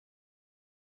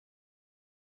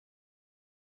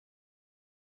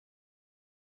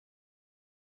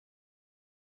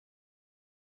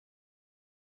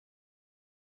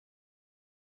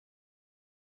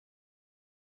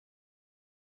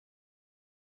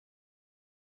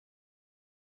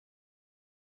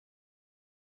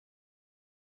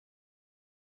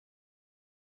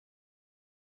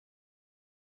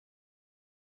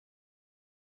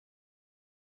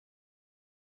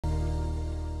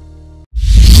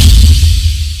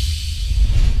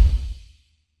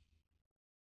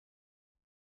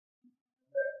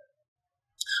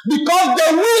Because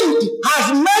the wind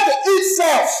has made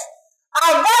itself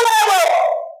available.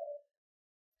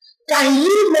 Can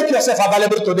you make yourself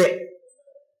available today?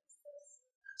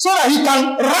 So that he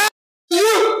can ride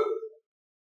you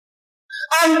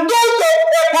and go to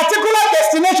a particular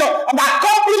destination and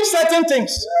accomplish certain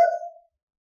things.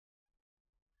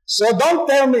 So don't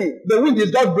tell me the wind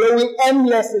is just blowing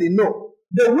aimlessly. No.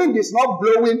 The wind is not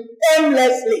blowing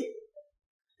aimlessly.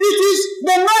 It is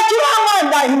the natural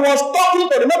man that he was talking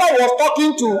to. Remember, he was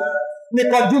talking to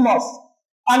Nicodemus.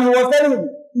 And he was telling him,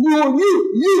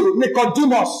 you,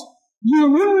 Nicodemus, you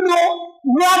will know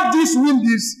where this wind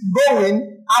is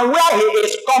going and where he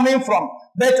is coming from.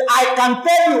 But I can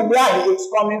tell you where he is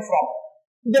coming from.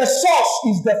 The source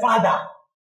is the Father.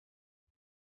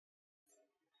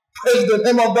 Praise the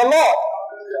name of the Lord.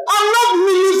 I'm not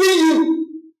releasing you.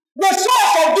 The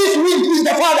source of this wind is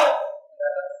the Father.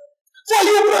 So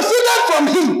you proceeded from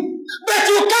him, but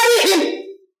you carry him.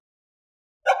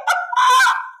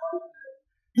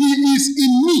 He is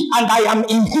in me and I am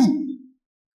in him.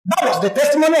 That was the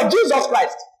testimony of Jesus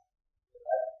Christ.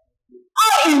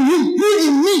 I in him, he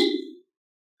in me.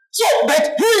 So,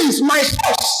 but he is my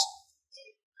source.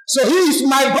 So he is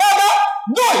my brother,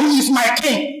 though he is my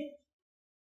king.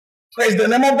 Praise the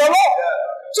name of the Lord.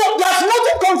 So there's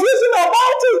nothing confusing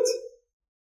about it.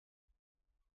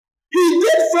 He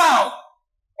did fly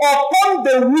upon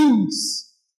the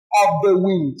wings of the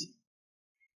wind.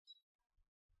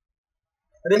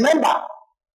 Remember,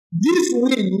 this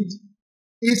wind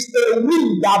is a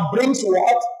wind that brings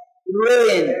what?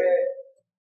 Rain.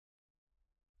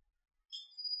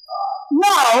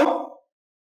 Now,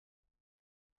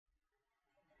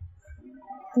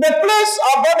 the place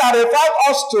of God that referred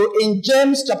us to in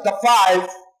James chapter 5,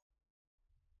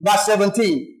 verse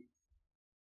 17,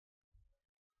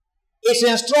 is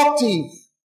instructive.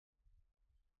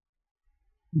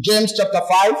 James chapter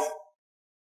 5,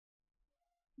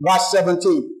 verse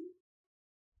 17.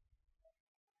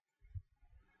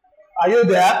 Are you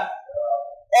there?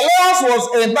 Elias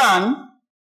was a man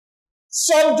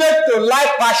subject to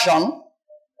like passion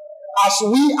as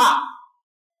we are.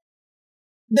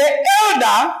 The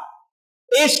elder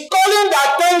is calling the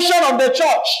attention of the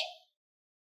church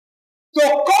to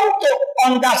come to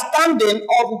understanding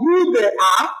of who they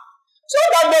are so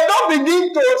that they don't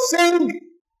begin to sing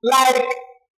like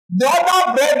the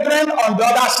other brethren on the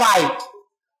other side.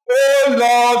 Oh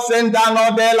Lord, send down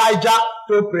another Elijah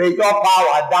to pray your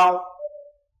power down.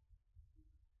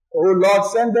 Oh Lord,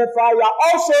 send the fire.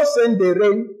 Also send the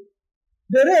rain.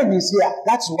 The rain is here.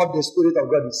 That's what the Spirit of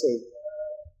God is saying.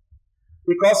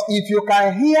 Because if you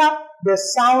can hear the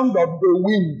sound of the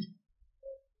wind,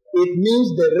 it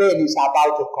means the rain is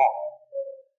about to come.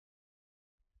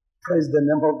 Praise the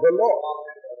name of the Lord.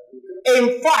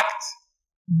 In fact,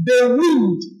 the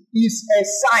wind is a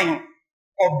sign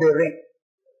of the rain.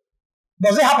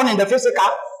 Does it happen in the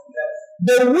physical?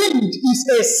 The wind is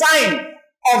a sign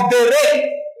of the rain.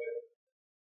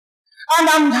 And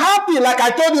I'm happy, like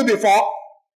I told you before,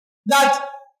 that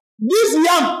this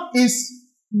yam is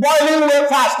boiling way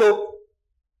fast.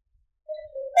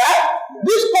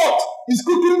 This pot is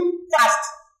cooking fast.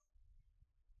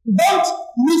 Don't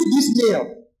miss this meal.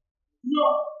 No.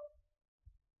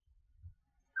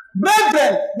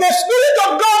 Brethren, the Spirit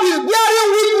of God is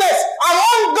bearing witness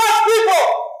among God's people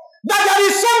that there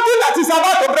is something that is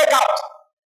about to break out.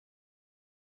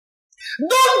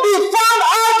 Don't be found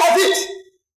out of it.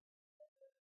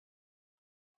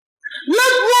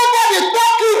 Let nobody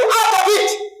talk you out of it.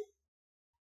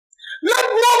 Let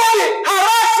nobody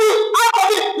harass you out of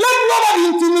it. Let nobody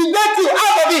intimidate you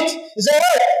out of it. You say,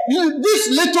 hey, this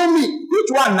little me. Which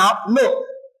one now? No.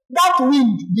 That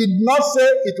wind did not say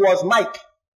it was Mike.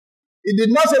 It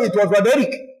did not say it was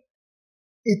Roderick.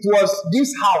 It was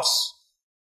this house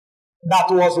that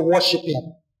was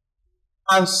worshiping.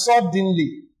 And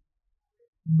suddenly,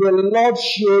 the Lord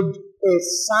showed a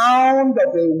sound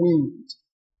of a wind.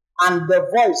 And the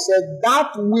voice said,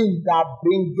 that wind that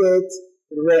bringeth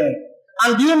rain.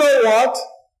 And do you know what?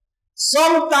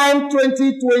 Sometime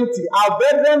 2020, our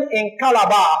brethren in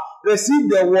Calabar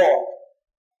received the word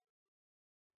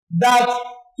that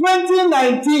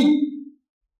 2019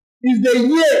 is the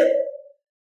year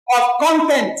of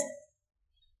content.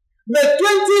 The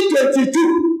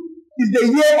 2022 is the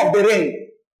year of the rain.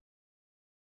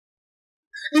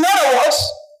 In other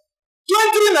words,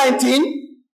 2019,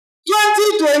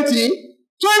 2020,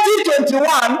 2021,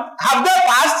 have they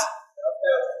passed?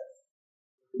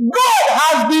 God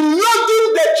has been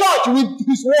loading the church with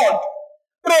his word,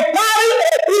 preparing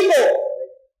a people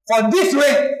for this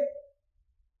rain.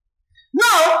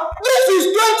 Now, this is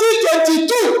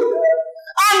 2022,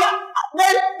 and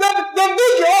the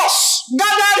big horse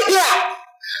gathered here,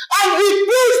 and he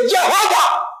pleased Jehovah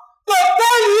to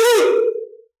tell you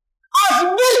as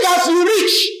big as you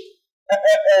reach.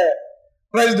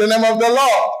 Praise the name of the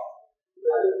Lord.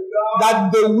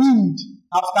 That the wind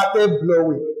have started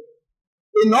blowing.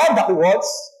 In other words,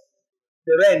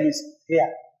 the rain is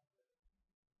here.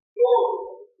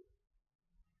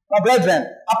 My brethren,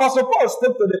 Apostle Paul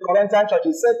spoke to the Corinthian church.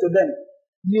 He said to them,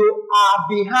 you are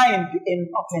behind in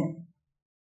nothing.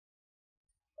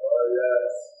 Oh,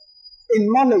 yes.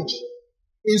 In knowledge,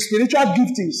 in spiritual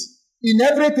giftings, in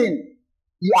everything,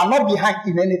 you are not behind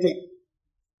in anything.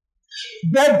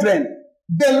 Brethren,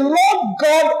 the Lord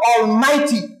God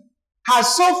Almighty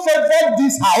has so favored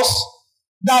this house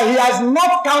that he has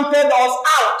not counted us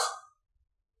out.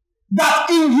 That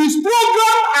in his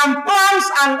program and plans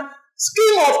and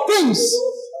scheme of things,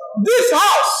 this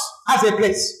house has a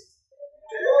place.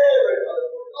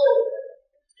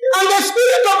 And the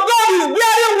Spirit of God is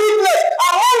bearing witness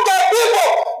among the people.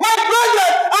 My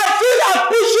brethren, I feel like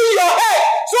pushing your head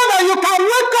so that you can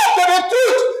wake up to the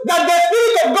truth that the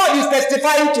Spirit of God is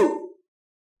testifying to.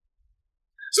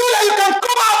 So that you can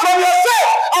come out from yourself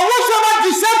and whatsoever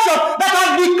deception that has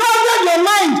beclouded your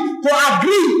mind to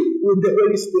agree with the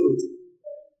Holy Spirit.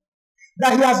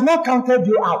 That he has not counted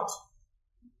you out.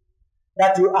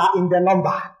 That you are in the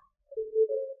number.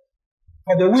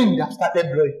 For the wind has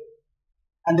started blowing.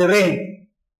 And the rain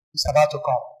is about to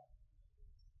come.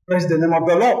 Praise the name of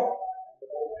the Lord.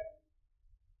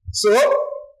 So,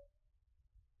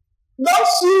 don't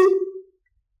see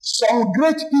some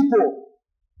great people.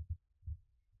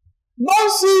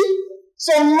 Don't see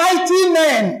some mighty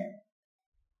men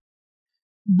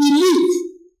believe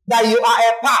that you are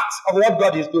a part of what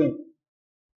God is doing.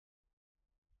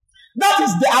 That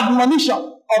is the admonition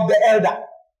of the elder.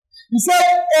 He said,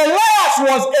 Elias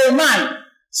was a man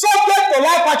subject to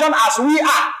like passion as we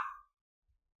are.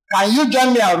 Can you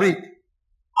join me and read?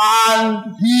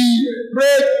 And he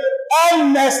prayed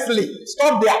earnestly.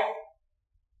 Stop there.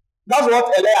 That's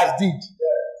what Elias did.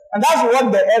 And that's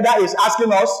what the elder is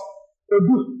asking us to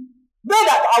do. They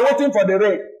that are waiting for the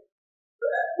rain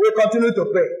will continue to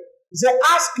pray. He said,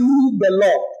 ask you the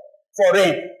Lord for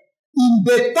rain in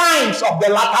the times of the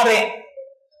latter rain.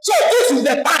 So this is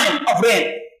the time of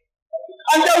rain.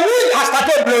 And the wind has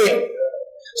started blowing.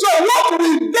 So what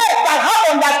will they that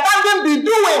have understanding be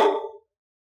doing?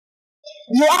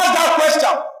 You ask that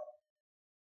question.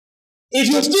 If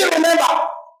you still remember,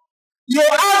 you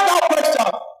ask that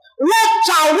question. What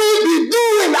shall we be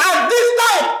doing at this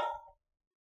time?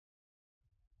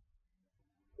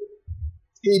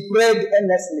 He prayed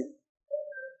earnestly.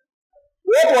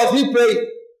 What was he praying?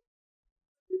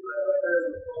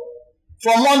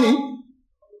 For money?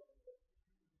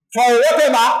 For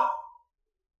whatever?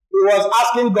 He was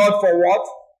asking God for what?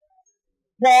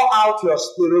 Pour out your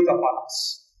spirit upon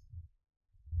us.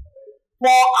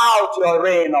 Pour out your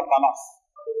rain upon us.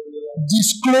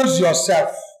 Disclose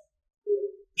yourself.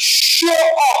 Show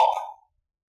up.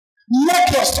 Make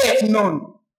yourself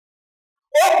known.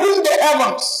 Open the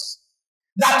heavens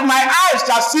that my eyes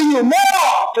shall see you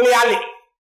more clearly.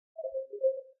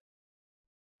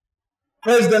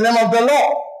 Praise the name of the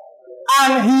Lord.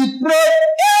 And he prayed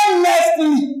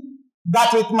earnestly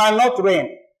that it might not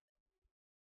rain.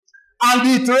 And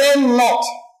it rained not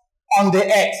on the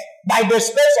earth by the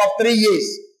space of 3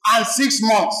 years and 6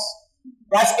 months.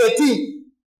 Verse 18.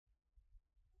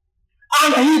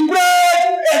 And he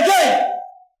prayed again.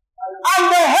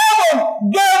 And the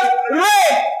heaven gave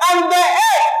rain, and the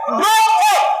earth brought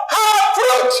up her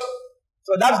fruit.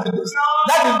 So that is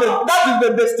the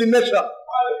destination.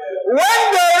 When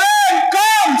the rain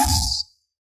comes,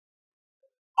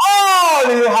 all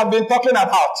you have been talking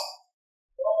about,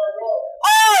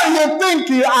 all you think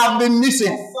you have been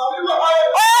missing,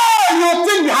 all you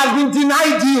think has been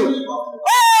denied you,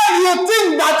 all you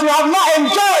think that you have not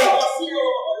enjoyed,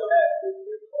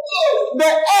 the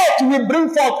earth will bring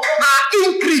forth an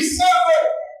increase.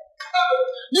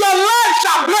 Your life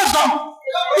shall blossom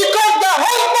because the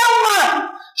husbandman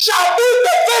shall be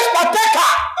the first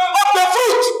partaker of the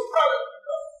fruit.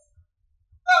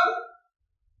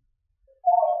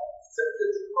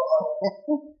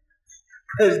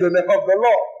 Praise the name of the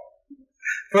Lord.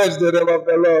 Praise the name of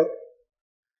the Lord.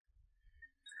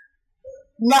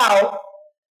 Now,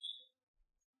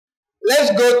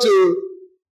 let's go to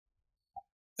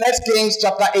 1 Kings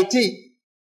chapter 18.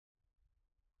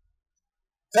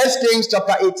 1 Kings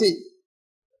chapter 18.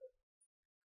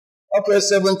 Okay,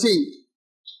 17.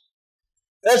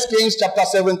 1 Kings chapter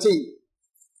 17.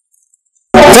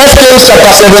 1 Kings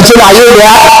chapter 17, are you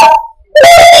there?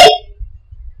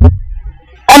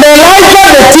 And Elijah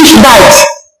the Tishbite,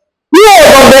 who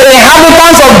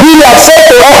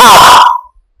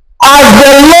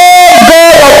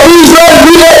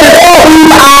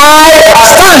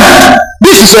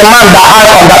is a man that has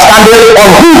understanding of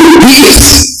who he is.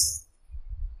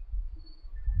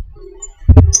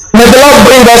 May the Lord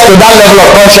bring us to that level of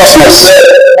consciousness.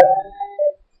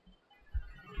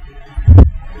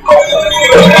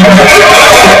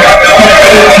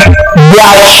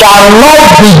 There shall not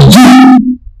be dew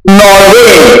nor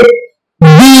rain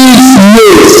these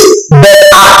years, but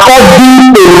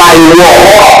according to my word.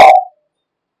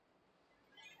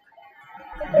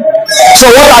 So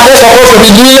what are they supposed to be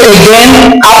doing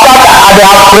again? After they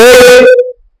have prayed,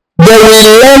 they will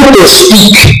learn to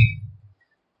speak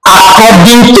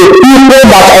according to people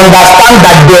that understand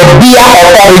that they bear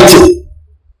authority.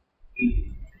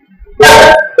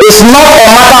 It's not a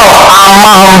matter of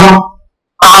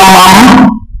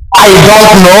I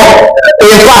don't know.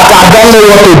 In fact, I don't know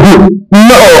what to do.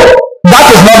 No, that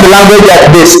is not the language of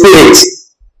the Spirit.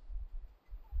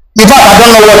 In fact, I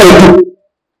don't know what to do.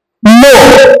 No.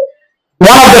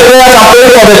 One of the prayers I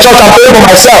prayed for the church, I prayed for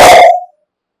myself,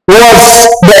 was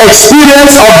the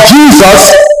experience of Jesus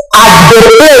at the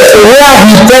place where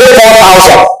he fed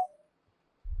 4,000.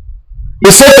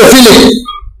 He said to Philip,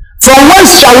 from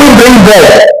whence shall we bring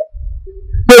bread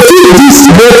to feed this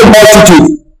great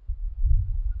multitude?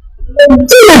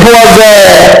 Philip was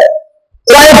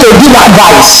trying to give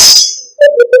advice.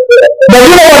 But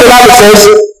you know what the Bible says?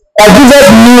 That Jesus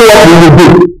knew what he would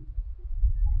do.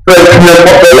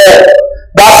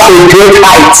 That's a great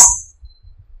height.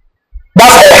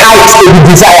 That's a height to be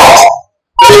desired.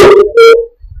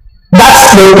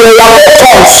 That's the prayer of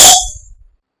tongues.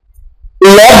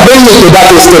 Lord, bring me to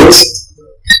that state.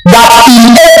 That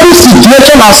in every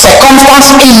situation and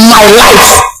circumstance in my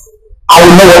life, I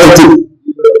will know what to do.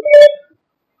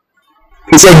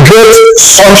 It's a great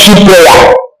sonship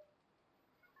prayer.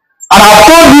 And I've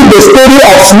told you the story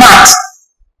of Smart.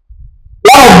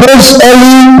 One of those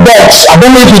early birds, I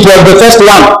don't know if it was the first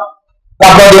one,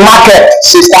 that was the market,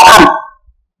 Sister Anne.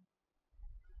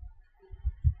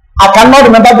 I cannot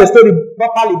remember the story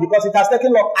properly because it has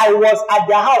taken long. I was at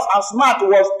their house and Smart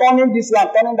was turning this way and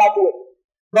turning that way.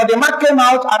 But the man came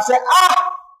out and said,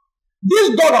 this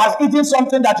dog has eaten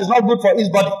something that is not good for his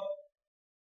body.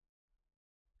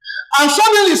 And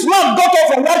suddenly Smart got up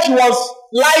from where she was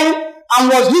lying and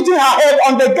was hitting her head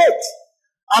on the gate.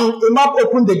 And the man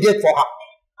opened the gate for her.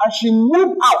 And she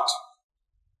moved out,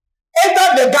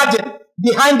 entered the garden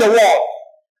behind the wall,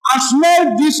 and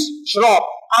smelled this shrub,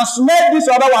 and smelled this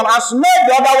other one, and smelled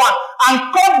the other one,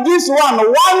 and cut this one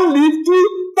leaf, 2,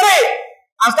 3,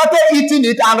 and started eating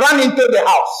it and ran into the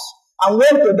house and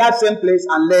went to that same place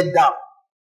and laid down.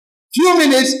 Few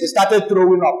minutes, he started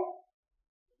throwing up.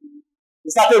 He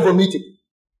started vomiting.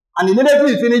 And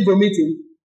immediately he finished vomiting,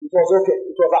 it was okay.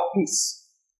 It was at peace.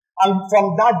 And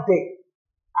from that day,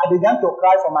 I began to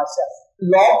cry for myself.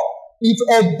 Lord, if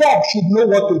a dog should know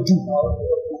what to do,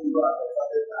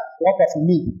 what of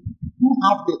me? You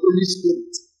have the Holy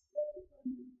Spirit.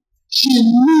 She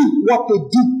knew what to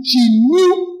do. She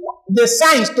knew the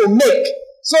signs to make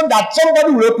so that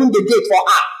somebody will open the gate for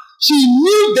her. She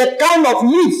knew the kind of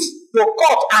leaf to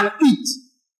cut and eat.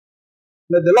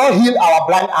 May the Lord heal our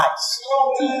blind eyes.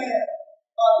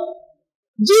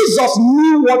 Jesus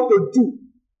knew what to do.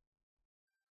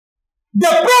 The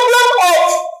problem of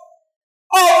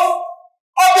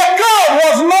the crowd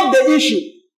was not the issue.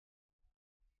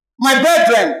 My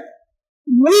brethren,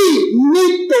 we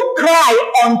need to cry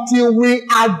until we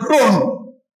are grown.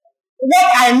 What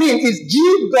I mean is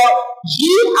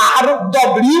G-R-W-O-N,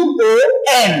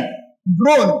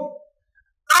 grown.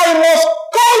 I must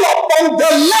call upon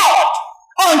the Lord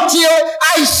until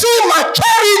I see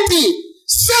maturity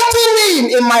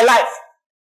setting in my life.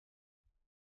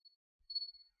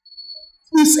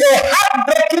 It's a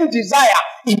heartbreaking desire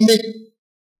in me.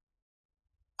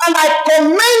 And I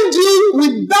commend you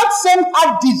with that same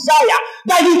heart desire,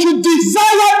 that you should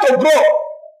desire to grow.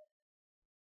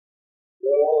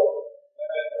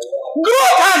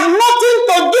 Growth has nothing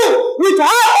to do with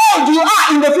how old you are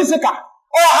in the physical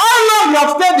or how long you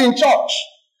have stayed in church.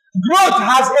 Growth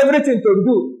has everything to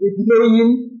do with knowing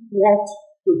what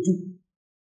to do.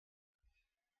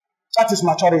 That is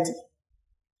maturity.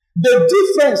 The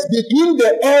difference between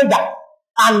the elder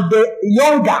and the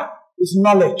younger is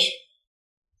knowledge.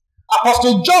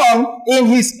 Apostle John, in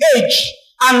his age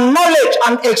and knowledge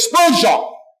and exposure,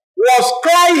 was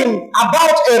crying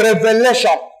about a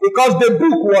revelation because the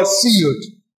book was sealed.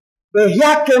 But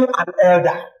here came an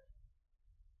elder.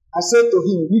 I said to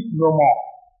him, weep no more.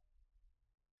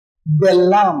 The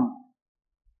Lamb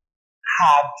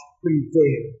had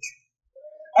prevailed.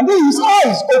 And then his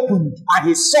eyes opened and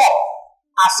he saw,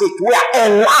 as it were, a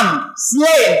lamb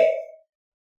slain.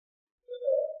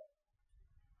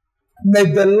 May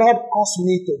the Lord cause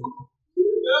me to grow.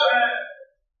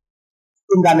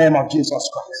 in the name of Jesus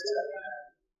Christ.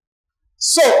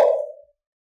 So,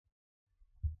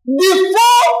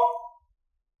 before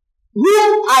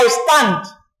whom I stand,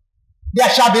 there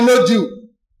shall be no dew,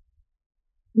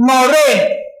 nor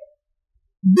rain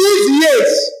these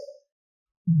years,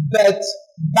 but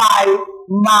by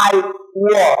my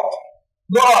word.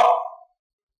 God,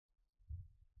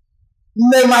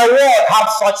 may my word have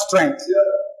such strength.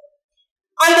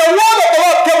 And the word of the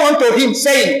Lord came unto him,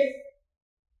 saying,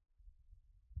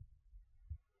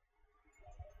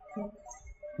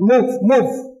 Move.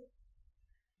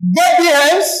 Get thee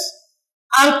hence,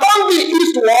 and turn thee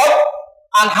eastward,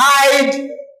 and hide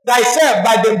thyself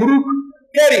by the brook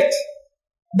Kerit,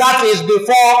 that is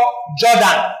before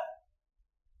Jordan.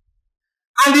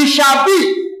 And it shall be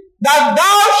that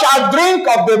thou shalt drink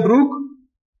of the brook,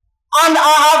 and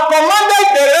I have commanded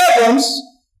the ravens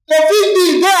to feed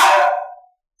thee there.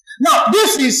 Now,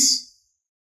 this is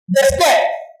the step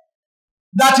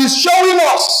that is showing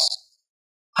us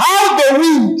how the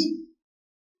wind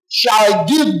shall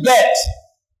give birth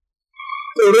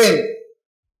to rain.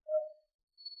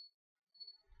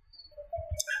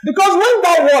 Because when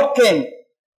that word came,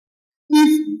 if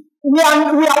we just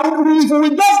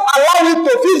allow it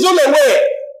to fizzle away,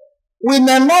 we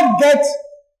may not get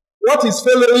what is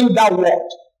following that word.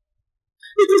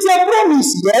 It is a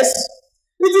promise, yes.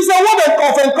 It is a word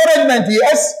of encouragement,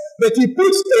 yes. But it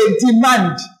puts a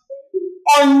demand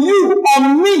on you,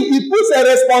 on me. It puts a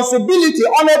responsibility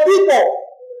on a people.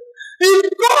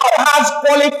 If God has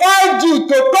qualified you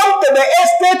to come to the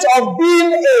estate of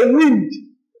being a wind,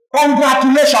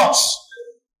 congratulations.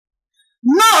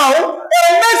 Now, a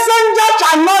messenger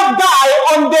cannot die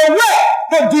on the way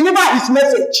to deliver his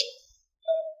message.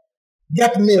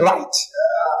 Get me right.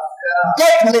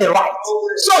 Get me right.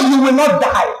 So you will not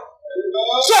die.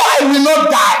 So I will not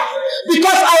die.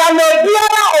 Because I am a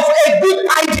bearer of a good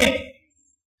tidings.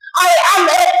 I am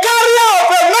a carrier of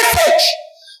a message.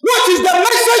 What is the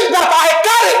message that I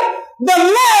carry? The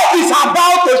Lord is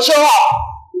about to show up.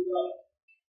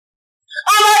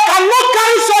 And I cannot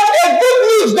carry such a good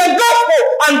news, the gospel,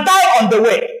 and die on the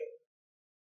way.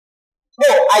 So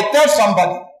I tell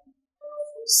somebody,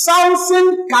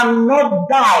 Samson cannot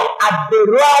die at the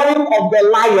roaring of the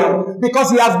lion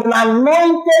because he has been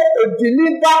anointed to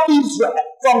deliver Israel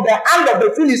from the hand of the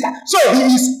Philistines. So he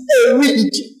is a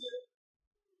wind.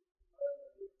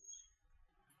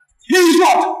 He is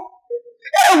what?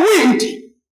 A wind.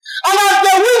 And as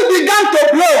the wind began to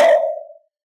blow,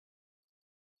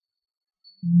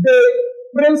 the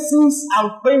princes and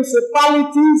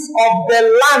principalities of the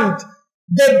land,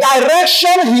 the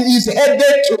direction he is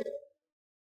headed to.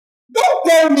 Don't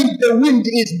tell me the wind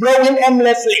is blowing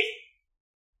aimlessly.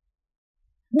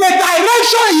 The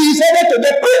direction he is headed to,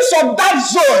 the prince of that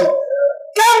zone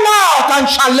came out and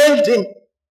challenged him.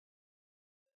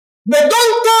 But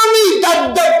don't tell me that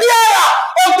the bearer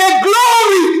of the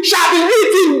glory shall be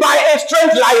eaten by a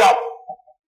strange lion.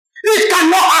 It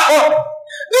cannot happen.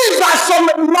 These are some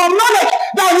knowledge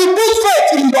that will put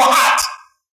faith in your heart.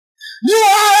 You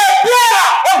are a bearer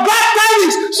of glad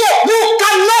tidings, so you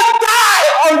cannot die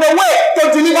on the way to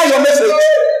deliver your message.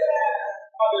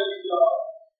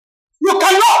 You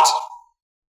cannot.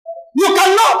 You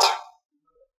cannot.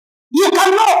 You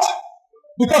cannot.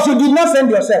 Because you did not send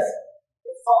yourself.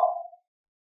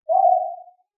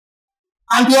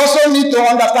 And you also need to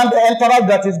understand the entourage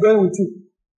that is going with you.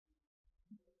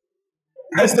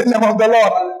 Praise the name of the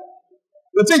Lord.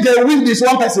 You think a wind is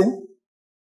one person?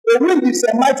 A wind is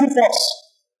a mighty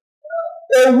force.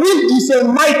 A wind is a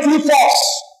mighty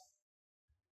force.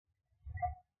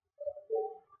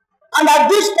 And at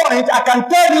this point, I can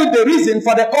tell you the reason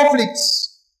for the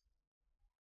conflicts.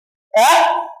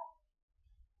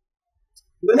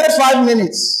 The next 5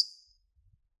 minutes.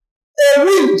 A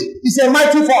wind is a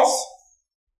mighty force.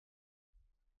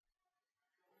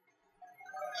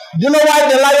 Do you know why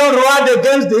the lion roared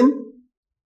against him?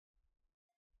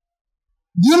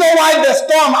 Do you know why the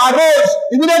storm arose?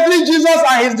 Immediately Jesus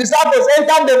and his disciples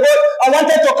entered the boat and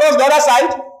wanted to cross the other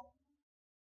side.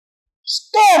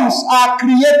 Storms are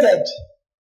created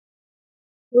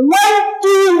when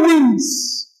two winds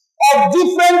of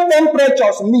different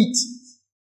temperatures meet.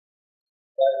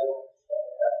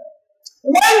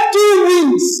 When two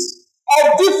winds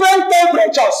of different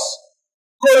temperatures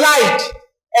collide,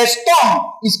 a storm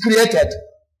is created.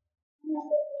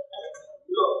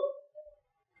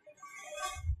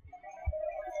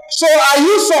 So are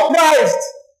you surprised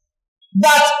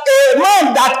that a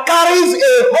man that carries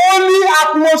a holy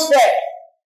atmosphere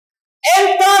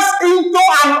enters into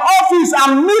an office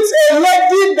and meets a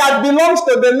lady that belongs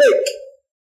to the lake?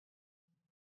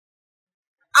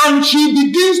 and she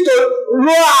begins to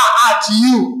roar at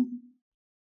you.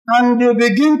 And you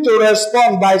begin to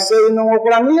respond by saying, what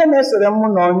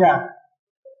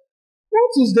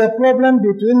is the problem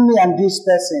between me and this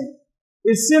person?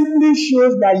 It simply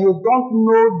shows that you don't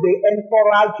know the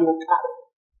entourage you carry.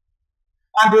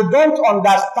 And you don't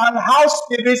understand how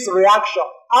spirits reaction,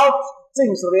 how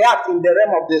things react in the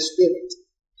realm of the spirit.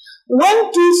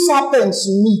 When two serpents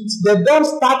meet, they don't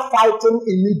start fighting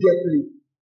immediately.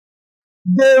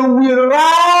 They will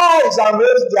rise and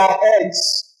raise their heads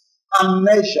and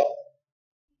measure.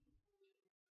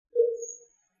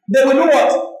 They will do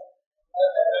what?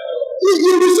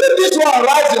 You will see this one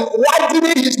rising,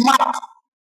 widening his mouth.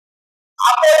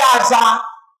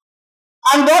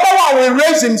 And the other one will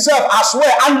raise himself as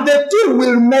well, and the two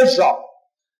will measure.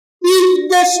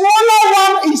 If the smaller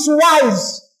one is wise,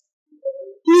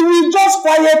 he will just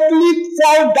quietly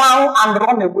fall down and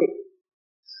run away.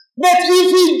 But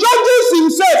if he judges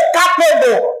himself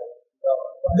capable,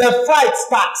 the fight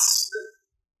starts.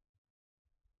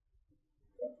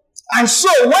 And so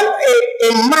when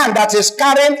a man that is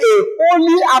carrying a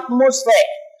holy atmosphere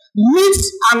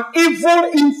meets an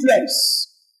evil influence,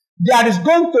 there is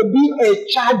going to be a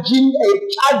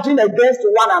charging against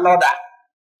one another.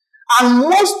 And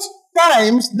most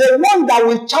times, the one that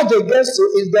will charge against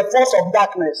you is the force of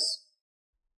darkness.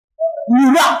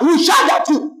 We charge at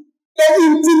you to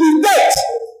intimidate,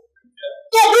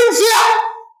 to bring fear.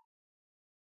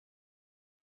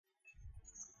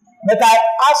 But I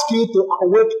ask you to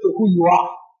awake to who you are.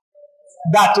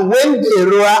 That when they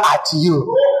roar at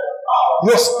you,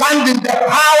 you stand in the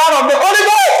power of the Holy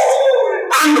Ghost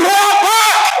and roar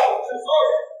back.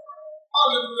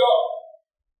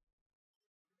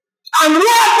 And roar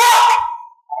back.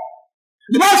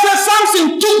 The Bible says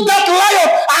Samson took that lion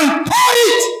and tore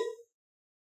it.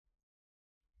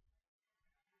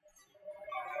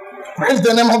 Praise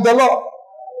the name of the Lord.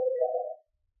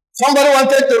 Somebody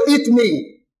wanted to eat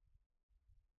me.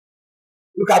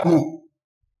 Look at me.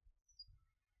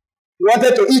 He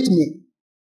wanted to eat me.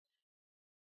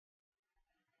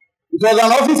 It was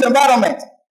an office environment.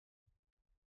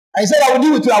 And he said, I will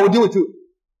deal with you, I will deal with you.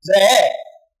 He said, hey.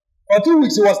 For 2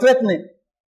 weeks he was threatening.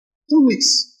 2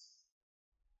 weeks.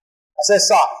 I said,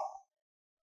 sir,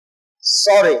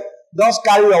 sorry, just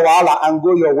carry your wahala and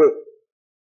go your way.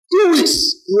 2 weeks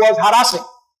he was harassing.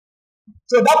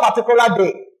 So that particular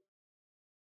day,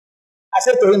 I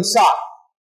said to him, sir,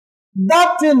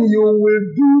 that thing you will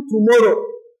do tomorrow,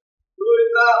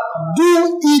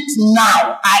 do it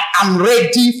now. I am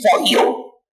ready for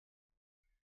you.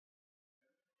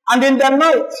 And in the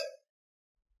night,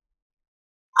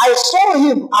 I saw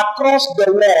him across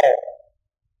the wall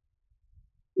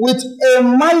with a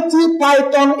mighty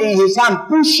python in his hand,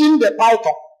 pushing the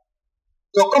python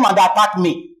to come and attack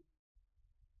me.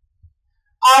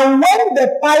 And when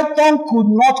the python could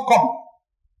not come,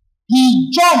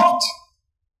 he jumped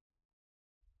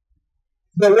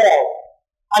the wall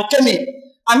and came in.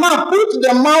 And now put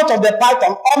the mouth of the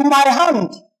python on my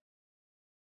hand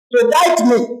to bite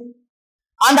me.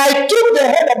 And I took the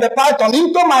head of the python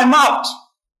into my mouth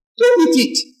to eat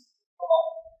it.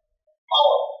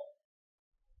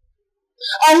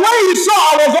 And when he saw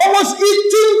I was almost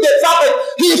eating the serpent,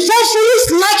 he forcefully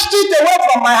snatched it away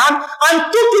from my hand and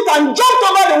took it and jumped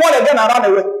over the wall again and ran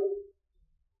away.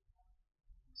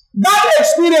 That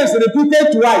experience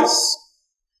repeated twice.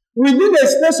 Within a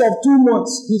space of 2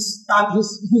 months, his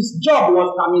job was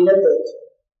terminated.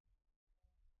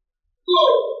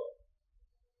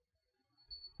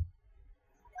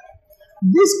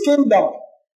 This kingdom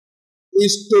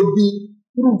is to be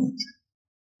proved.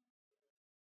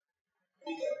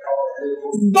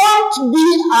 Don't be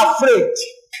afraid,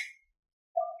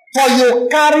 for you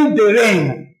carry the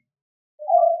reign,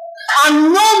 and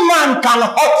no man can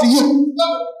hurt you.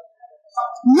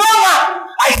 No man,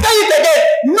 I say it again,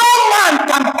 no man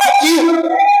can hurt you.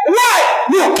 Why?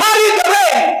 You carry the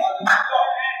reign.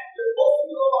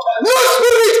 No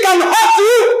spirit can hurt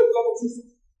you.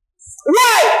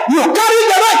 Why? You carry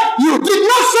the reign. You did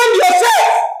not send yourself.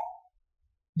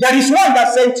 There is one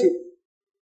that sent you.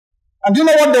 And do you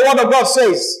know what the word of God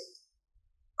says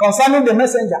concerning the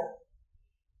messenger?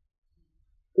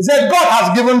 He said, God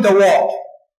has given the word,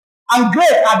 and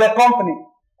great are the company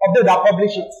of those that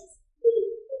publish it.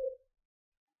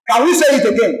 Can we say it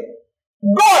again?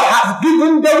 God has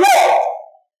given the word,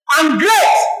 and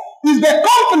great is the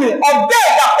company of them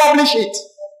that publish it.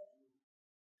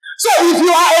 So if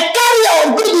you are a carrier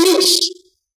of good news,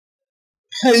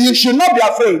 you should not be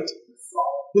afraid,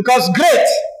 because great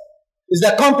is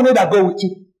the company that go with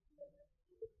you.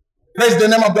 Praise the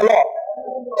name of the Lord.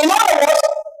 In other words,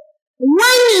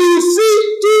 When you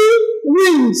see two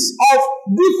winds of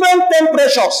different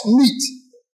temperatures meet,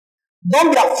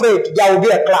 don't be afraid there will be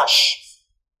a clash.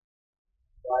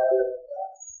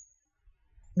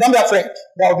 Don't be afraid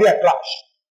there will be a clash.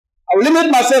 I will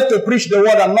limit myself to preach the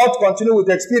word and not continue with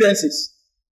experiences.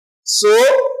 So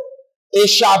it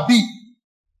shall be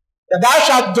that thou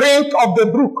shalt drink of the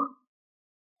brook,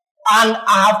 and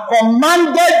I have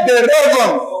commanded the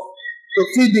raven to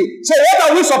feed thee. So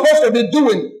what are we supposed to be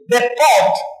doing? The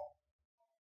third.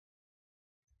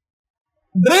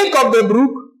 Drink of the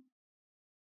brook,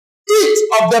 eat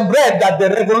of the bread that the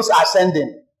ravens are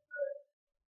sending.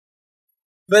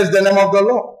 Praise the name of the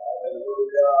Lord.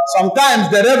 Sometimes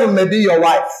the raven may be your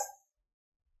wife.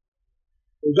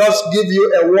 We'll just give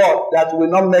you a word that will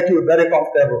not make you very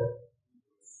comfortable.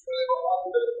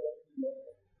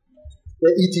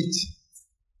 They eat it.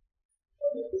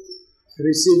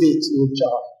 Receive it with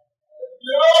joy.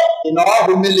 In all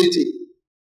humility.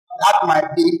 That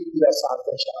might be your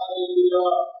salvation.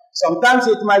 Sometimes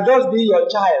it might just be your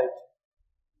child.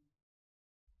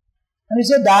 And you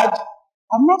say, Dad,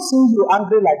 I've not seen you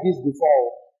angry like this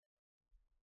before.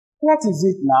 What is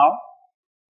it now?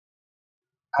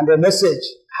 And the message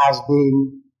has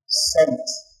been sent.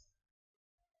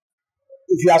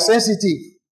 If you are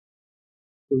sensitive,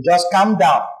 you just calm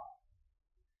down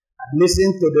and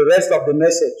listen to the rest of the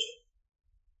message.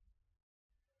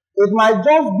 It might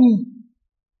just be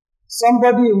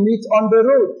somebody you meet on the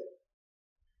road.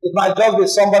 It might just be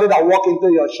somebody that walks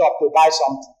into your shop to buy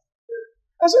something.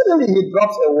 And suddenly he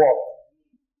drops a word.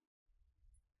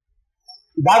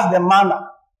 That's the manner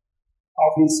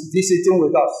of his visiting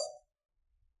with us.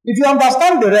 If you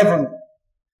understand the raven,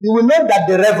 you will know that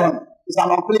the raven is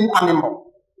an unclean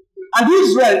animal. And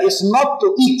Israel is not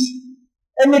to eat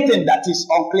anything that is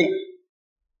unclean.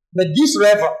 But this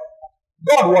raven,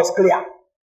 God was clear.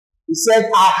 He said,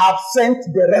 I have sent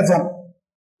the raven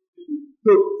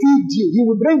to feed you. He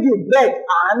will bring you bread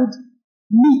and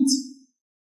meat.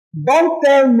 Don't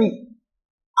tell me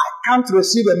I can't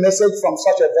receive a message from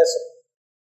such a vessel.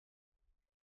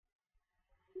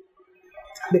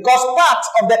 Because part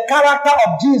of the character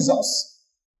of Jesus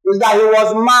is that he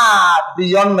was mad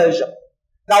beyond measure.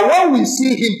 That when we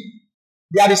see him,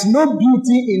 there is no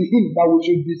beauty in him that we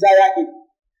should desire him.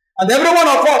 And every one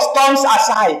of us turns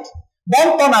aside.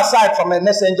 Don't turn aside from a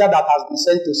messenger that has been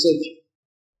sent to save you.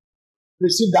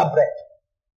 Receive that bread.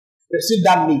 Receive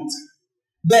that meat.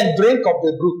 Then drink of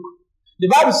the brook. The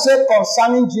Bible says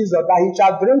concerning Jesus that he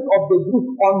shall drink of the brook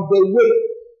on the way,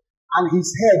 and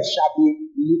his head shall be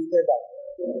lifted up.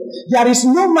 There is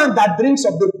no man that drinks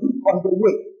of the brook on the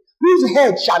way, whose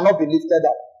head shall not be lifted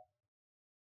up.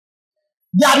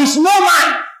 There is no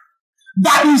man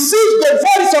that receives the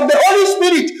voice of the Holy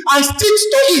Spirit and sticks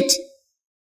to it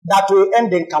that will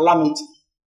end in calamity.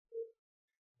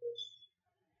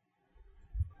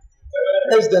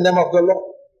 Praise the name of the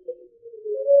Lord.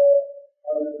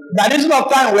 By reason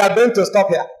of time, we are going to stop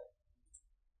here.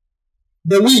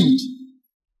 The wind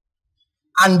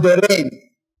and the rain.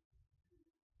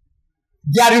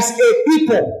 There is a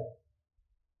people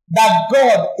that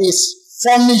God is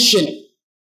furnishing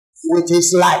with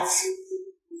his life.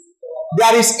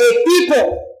 There is a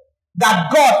people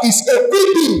that God is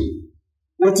equipping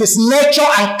with his nature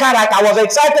and character. I was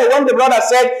excited when the brother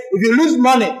said, if you lose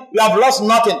money, you have lost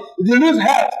nothing. If you lose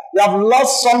health, you have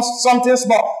lost something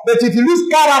small. But if you lose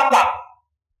character,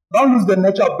 don't lose the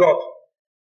nature of God.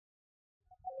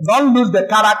 Don't lose the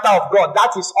character of God.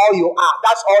 That is all you are.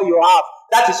 That's all you have.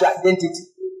 That is your identity.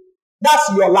 That's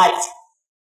your life.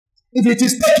 If it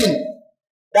is taken,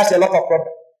 that's a lot of problem.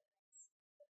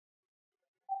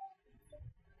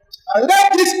 And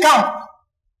let this camp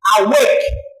awake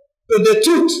to the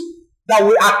truth that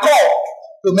we are called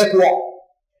to make war.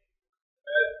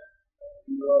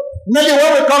 Maybe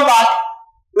when we come back,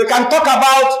 we can talk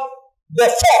about the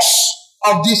force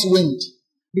of this wind.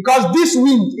 Because this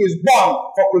wind is born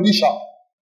for collision.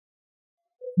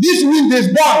 This wind is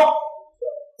born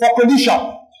for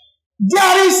collision.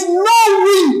 There is no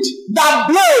wind that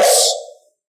blows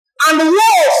and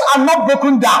walls are not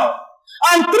broken down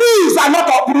and trees are not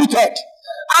uprooted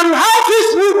and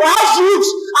house roofs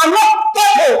are not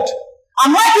toppled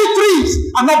and mighty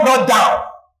trees are not brought down.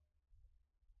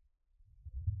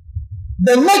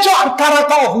 The nature and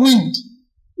character of wind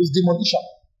is demolition.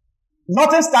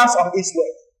 Nothing stands on its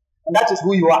way. And that is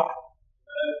who you are.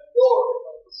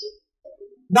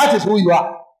 That is who you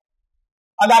are.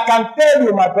 And I can tell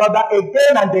you, my brother,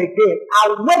 again and again,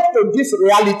 awake to this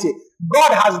reality.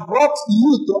 God has brought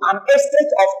you to an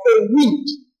estate of a wind,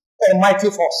 a mighty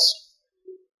force.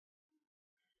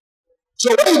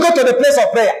 So when you go to the place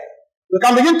of prayer, you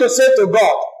can begin to say to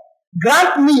God,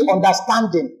 Grant me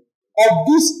understanding of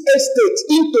this estate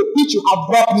into which you have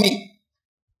brought me,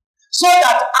 so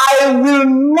that I will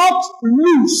not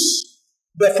lose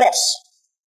the force,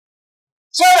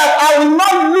 so that I will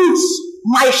not lose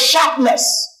my sharpness,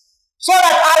 so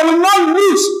that I will not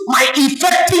lose my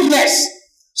effectiveness,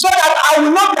 so that I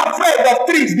will not be afraid of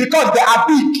trees because they are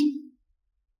big,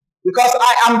 because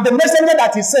I am the messenger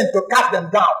that is sent to cast them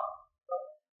down.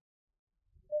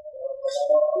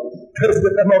 Praise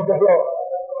the name of the Lord.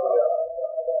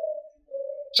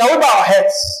 Shall we bow our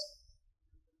heads?